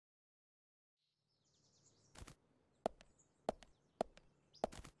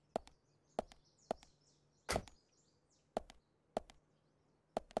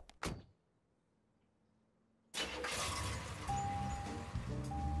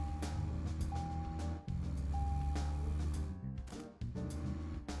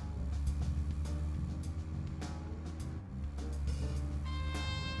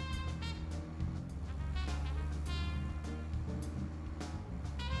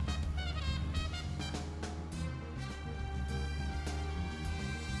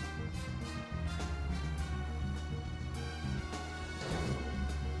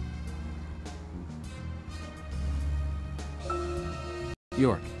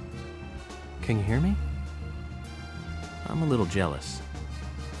York, can you hear me? I'm a little jealous.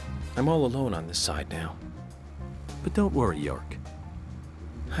 I'm all alone on this side now. But don't worry, York.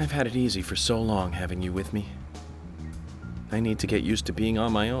 I've had it easy for so long having you with me. I need to get used to being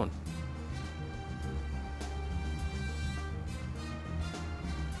on my own.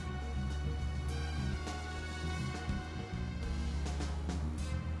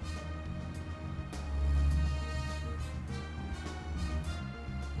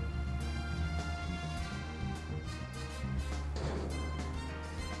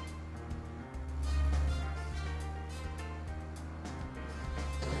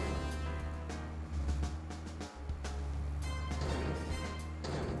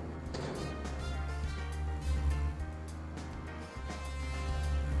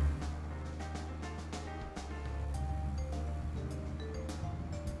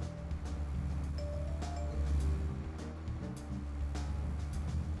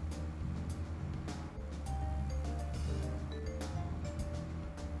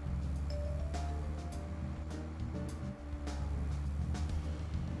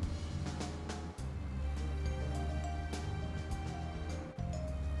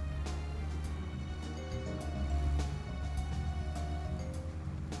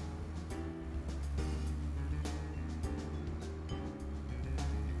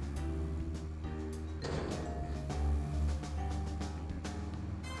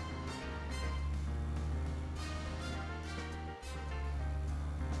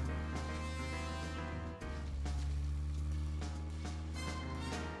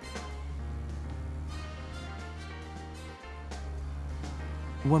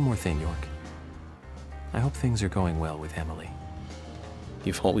 One more thing, York. I hope things are going well with Emily.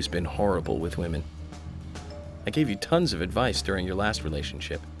 You've always been horrible with women. I gave you tons of advice during your last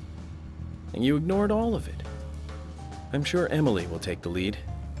relationship, and you ignored all of it. I'm sure Emily will take the lead.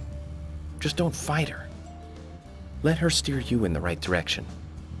 Just don't fight her. Let her steer you in the right direction.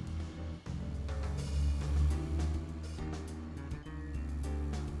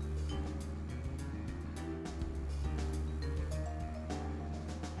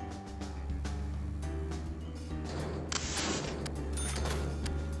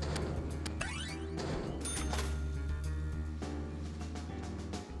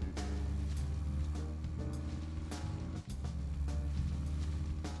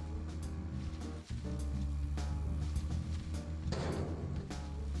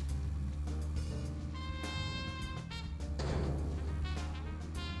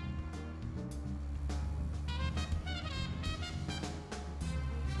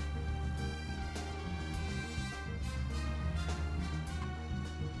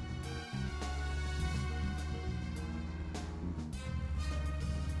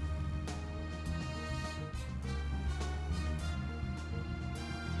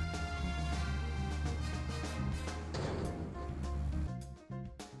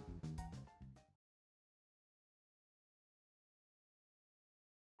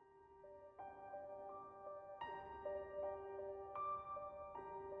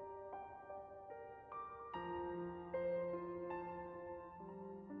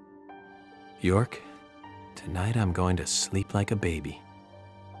 York, tonight I'm going to sleep like a baby.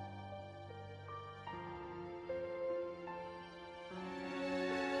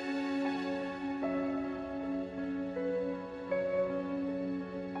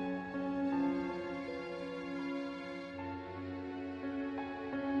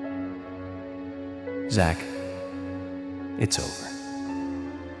 Zach, it's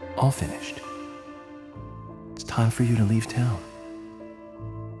over. All finished. It's time for you to leave town.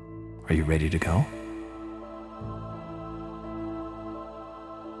 Are you ready to go?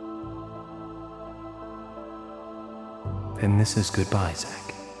 Then this is goodbye,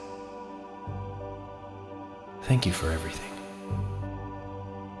 Zach. Thank you for everything.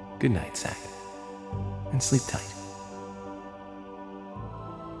 Good night, Zach. And sleep tight.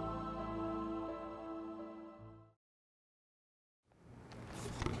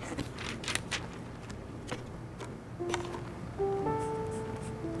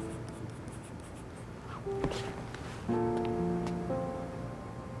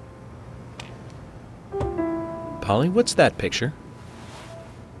 Polly, what's that picture?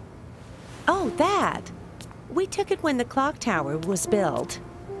 Oh, that. We took it when the clock tower was built.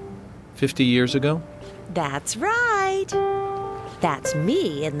 50 years ago? That's right. That's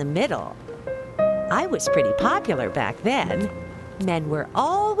me in the middle. I was pretty popular back then. Men were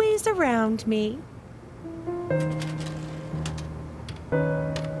always around me.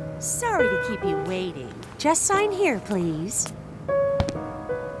 Sorry to keep you waiting. Just sign here, please.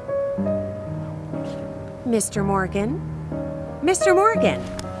 Mr. Morgan? Mr. Morgan.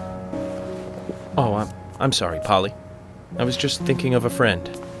 Oh, I'm sorry, Polly. I was just thinking of a friend,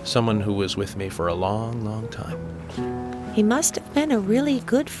 someone who was with me for a long, long time. He must have been a really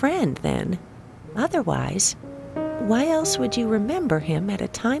good friend then. Otherwise, why else would you remember him at a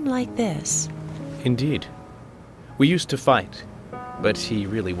time like this? Indeed. We used to fight, but he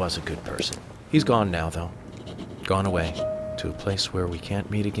really was a good person. He's gone now, though. Gone away to a place where we can't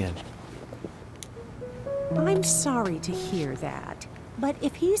meet again. I'm sorry to hear that, but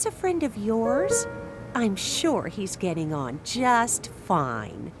if he's a friend of yours, I'm sure he's getting on just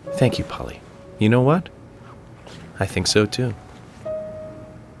fine. Thank you, Polly. You know what? I think so, too.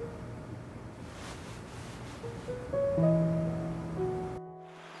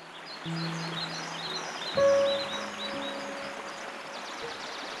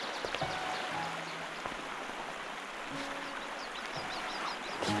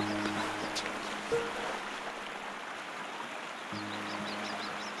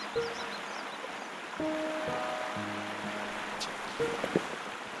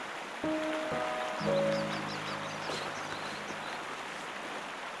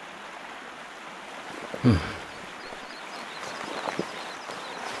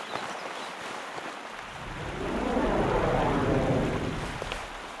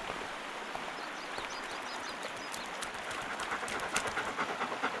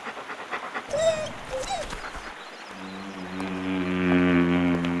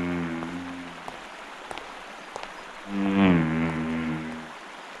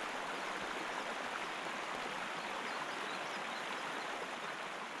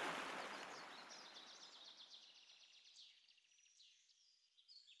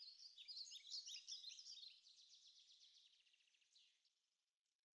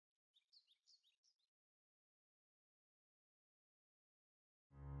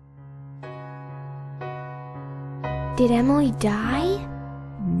 Did Emily die?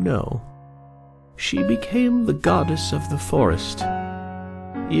 No. She became the goddess of the forest.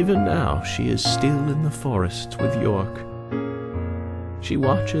 Even now, she is still in the forest with York. She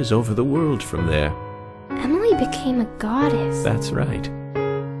watches over the world from there. Emily became a goddess. That's right.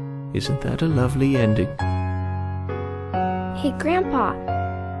 Isn't that a lovely ending? Hey, Grandpa,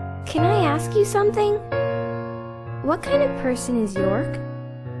 can I ask you something? What kind of person is York?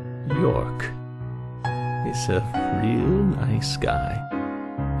 York is a real nice guy.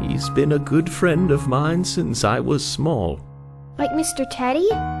 He's been a good friend of mine since I was small. Like Mr. Teddy?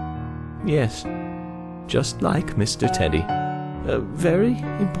 Yes, just like Mr. Teddy. A very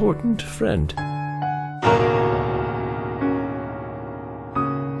important friend.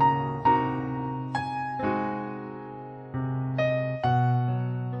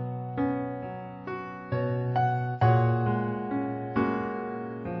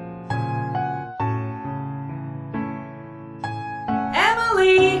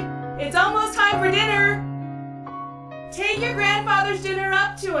 Emily! It's almost time for dinner! Take your grandfather's dinner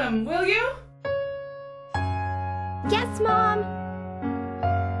up to him, will you? Yes, Mom!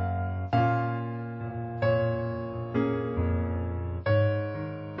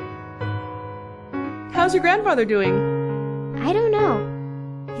 How's your grandfather doing? I don't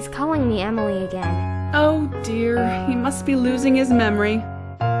know. He's calling me Emily again. Oh dear, he must be losing his memory.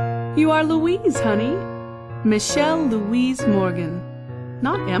 You are Louise, honey. Michelle Louise Morgan.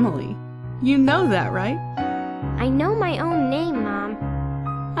 Not Emily. You know that, right? I know my own name, Mom.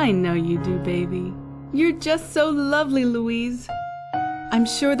 I know you do, baby. You're just so lovely, Louise. I'm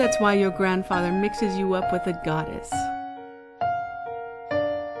sure that's why your grandfather mixes you up with a goddess.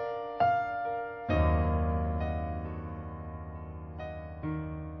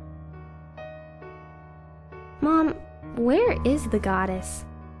 Mom, where is the goddess?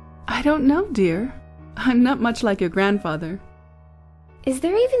 I don't know, dear. I'm not much like your grandfather. Is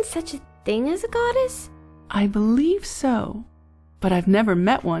there even such a thing as a goddess? I believe so, but I've never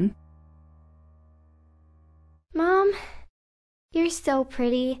met one. Mom, you're so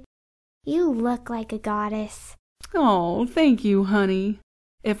pretty. You look like a goddess. Oh, thank you, honey.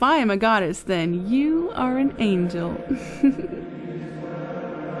 If I am a goddess, then you are an angel.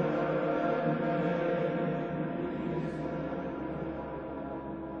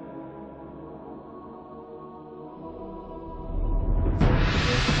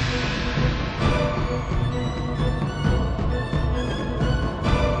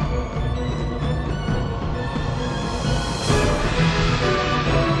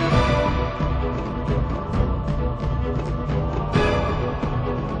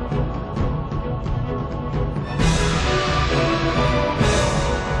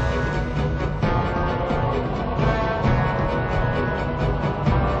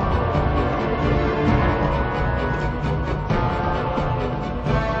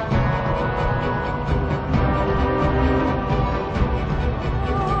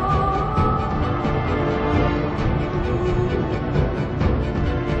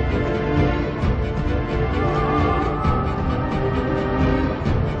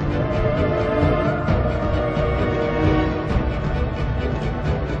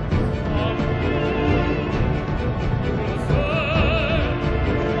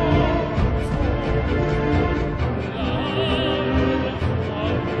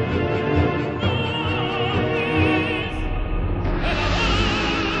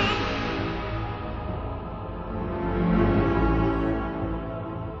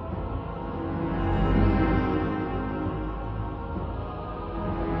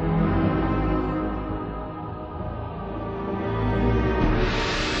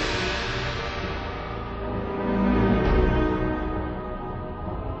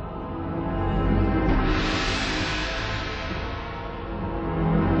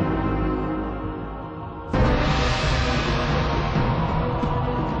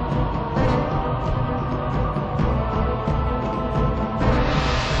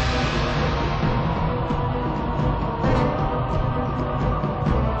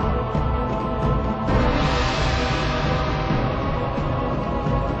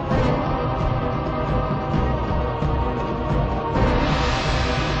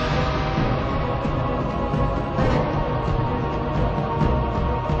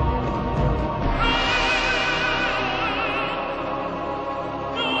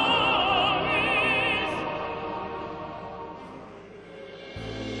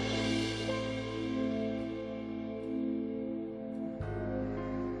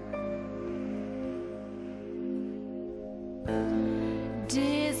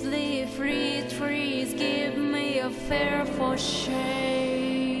 fearful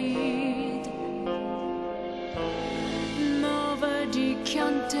shade. Nobody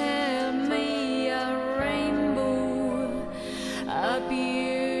can tell me a rainbow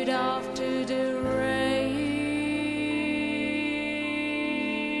appeared after the rain.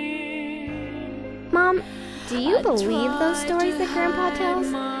 Mom, do you believe those stories that Grandpa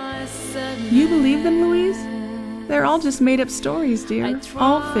tells? You believe them, Louise? They're all just made-up stories, dear.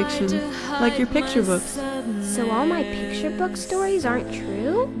 All fiction, like your picture books. So all my picture book stories aren't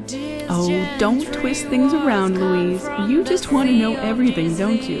true? Oh, don't twist things around, Louise. You just want to know everything,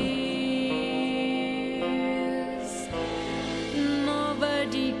 don't you?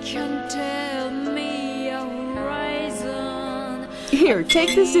 Nobody can tell me a horizon. Here,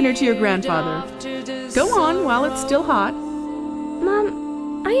 take this dinner to your grandfather. Go on while it's still hot.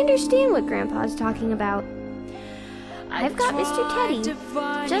 Mom, I understand what Grandpa's talking about. I've got Mr. Teddy,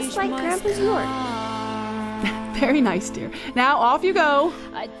 just like Grandpa's York. Very nice, dear. Now off you go.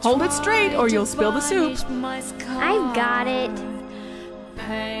 Hold it straight or you'll spill the soup. I've got it.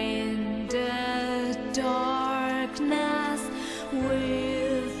 Paint the darkness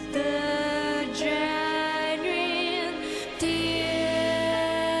with the genuine tears.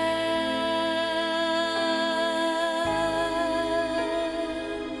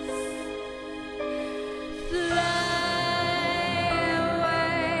 Fly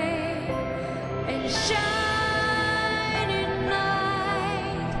away and shining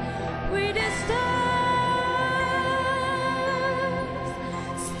night with the stars.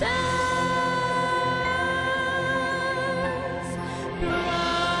 Stars,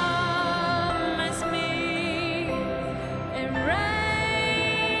 promise me a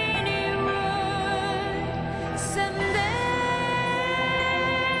rainy world someday,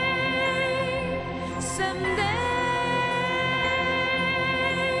 someday.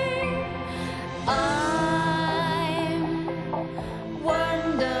 I'm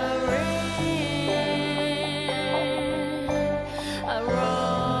wandering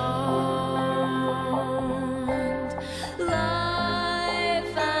around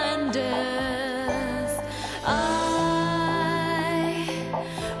life and death. I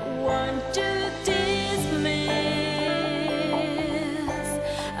want to dismiss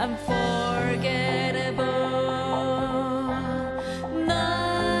unforgettable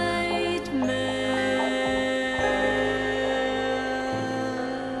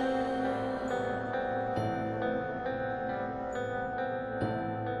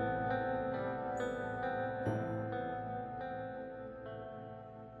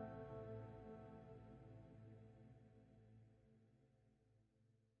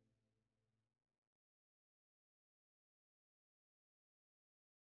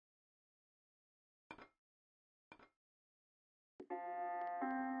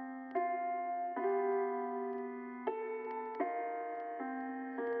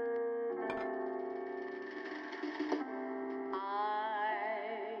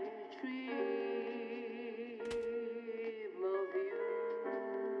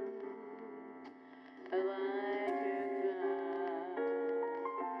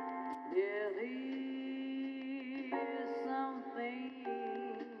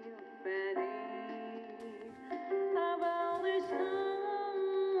about this time.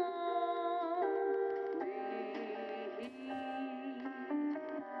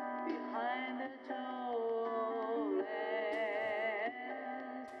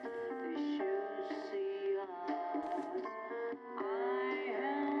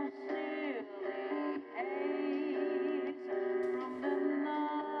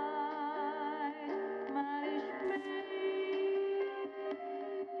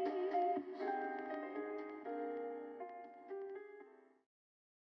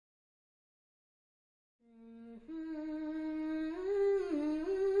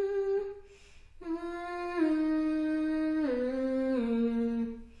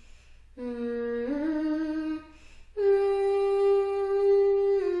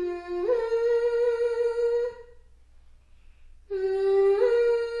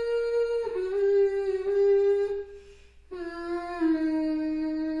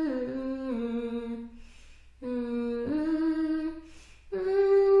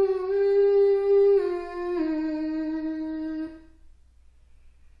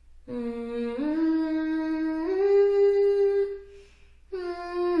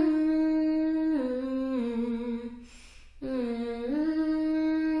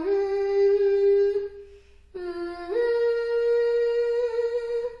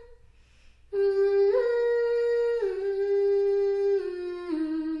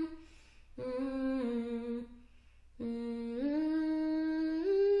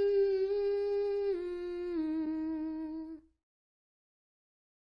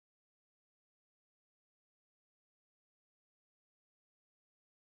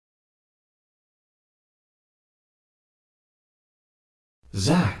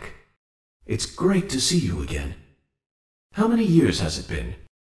 Zach, it's great to see you again. How many years has it been?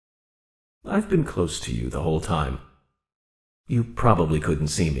 I've been close to you the whole time. You probably couldn't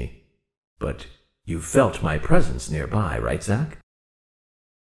see me, but you felt my presence nearby, right, Zach?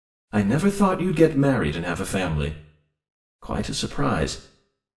 I never thought you'd get married and have a family. Quite a surprise.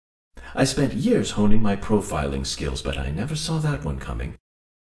 I spent years honing my profiling skills, but I never saw that one coming.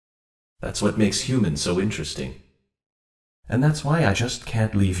 That's what makes humans so interesting. And that's why I just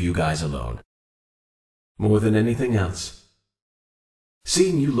can't leave you guys alone. More than anything else.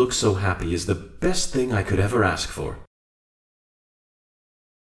 Seeing you look so happy is the best thing I could ever ask for.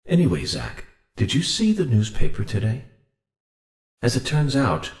 Anyway, Zach, did you see the newspaper today? As it turns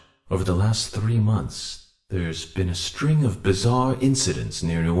out, over the last 3 months, there's been a string of bizarre incidents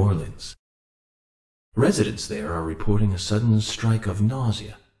near New Orleans. Residents there are reporting a sudden strike of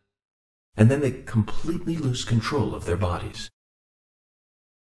nausea, and then they completely lose control of their bodies.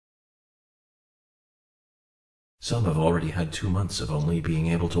 Some have already had 2 months of only being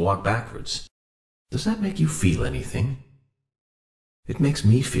able to walk backwards. Does that make you feel anything? It makes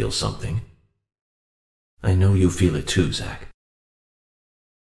me feel something. I know you feel it too, Zach.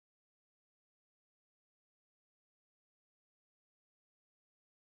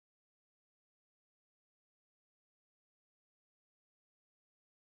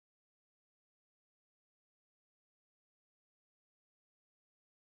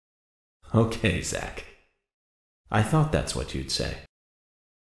 Okay, Zach. I thought that's what you'd say.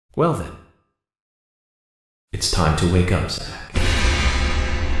 Well then, it's time to wake up, Zach.